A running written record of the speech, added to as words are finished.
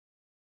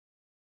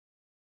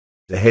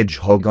The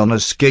hedgehog on a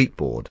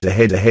skateboard. The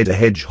head a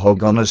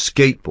hedgehog on a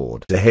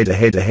skateboard. The head a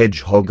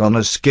hedgehog on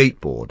a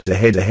skateboard. The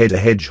head a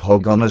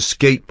hedgehog on a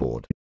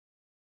skateboard.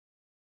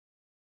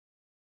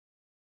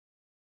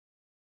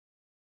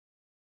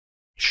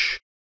 Shh.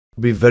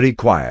 Be very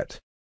quiet.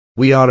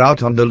 We are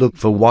out on the look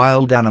for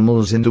wild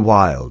animals in the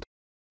wild.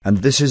 And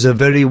this is a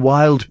very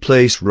wild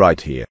place right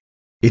here.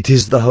 It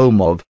is the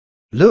home of...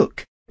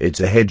 Look, it's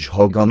a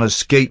hedgehog on a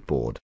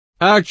skateboard.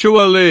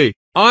 Actually,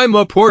 I'm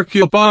a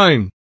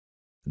porcupine.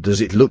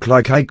 Does it look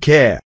like I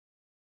care?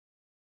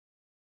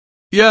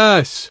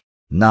 Yes.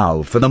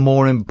 Now for the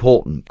more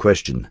important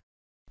question.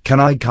 Can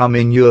I come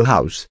in your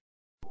house?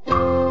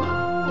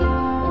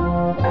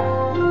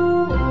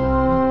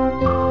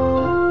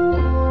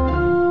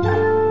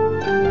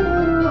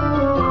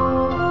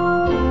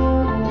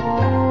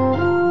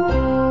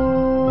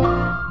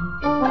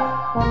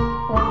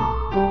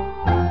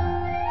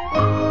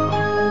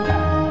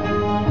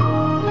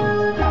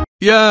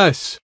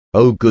 Yes.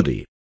 Oh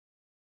goody.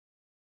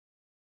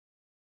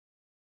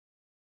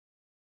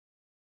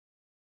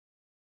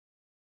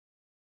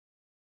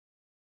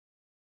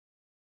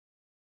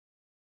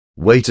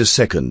 Wait a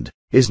second,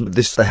 isn't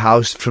this the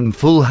house from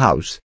Full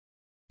House?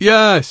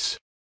 Yes.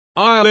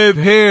 I live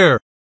here.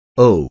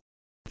 Oh,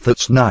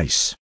 that's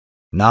nice.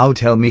 Now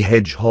tell me,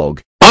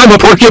 Hedgehog. I'm a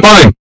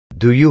porcupine.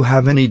 Do you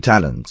have any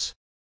talents?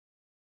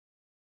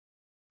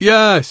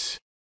 Yes.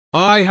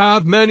 I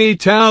have many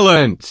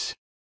talents.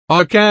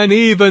 I can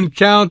even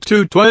count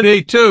to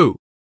 22.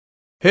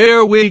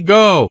 Here we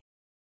go.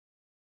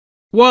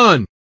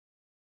 1,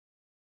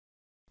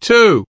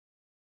 2,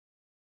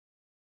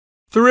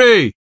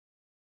 3,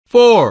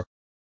 4,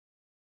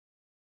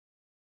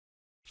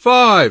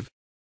 5,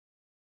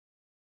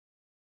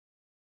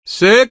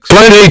 6,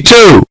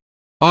 22.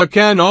 I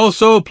can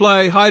also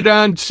play hide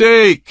and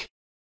seek.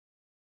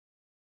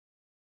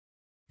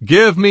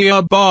 Give me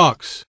a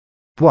box.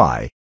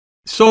 Why?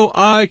 So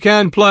I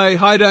can play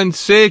hide and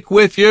seek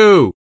with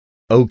you.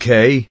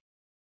 Okay.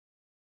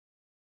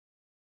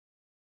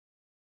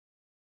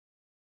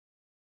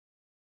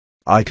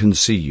 I can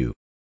see you.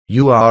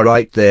 You are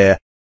right there.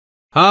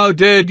 How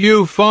did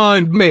you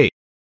find me?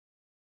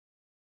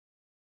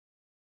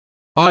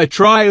 I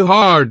try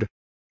hard.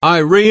 I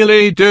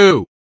really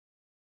do.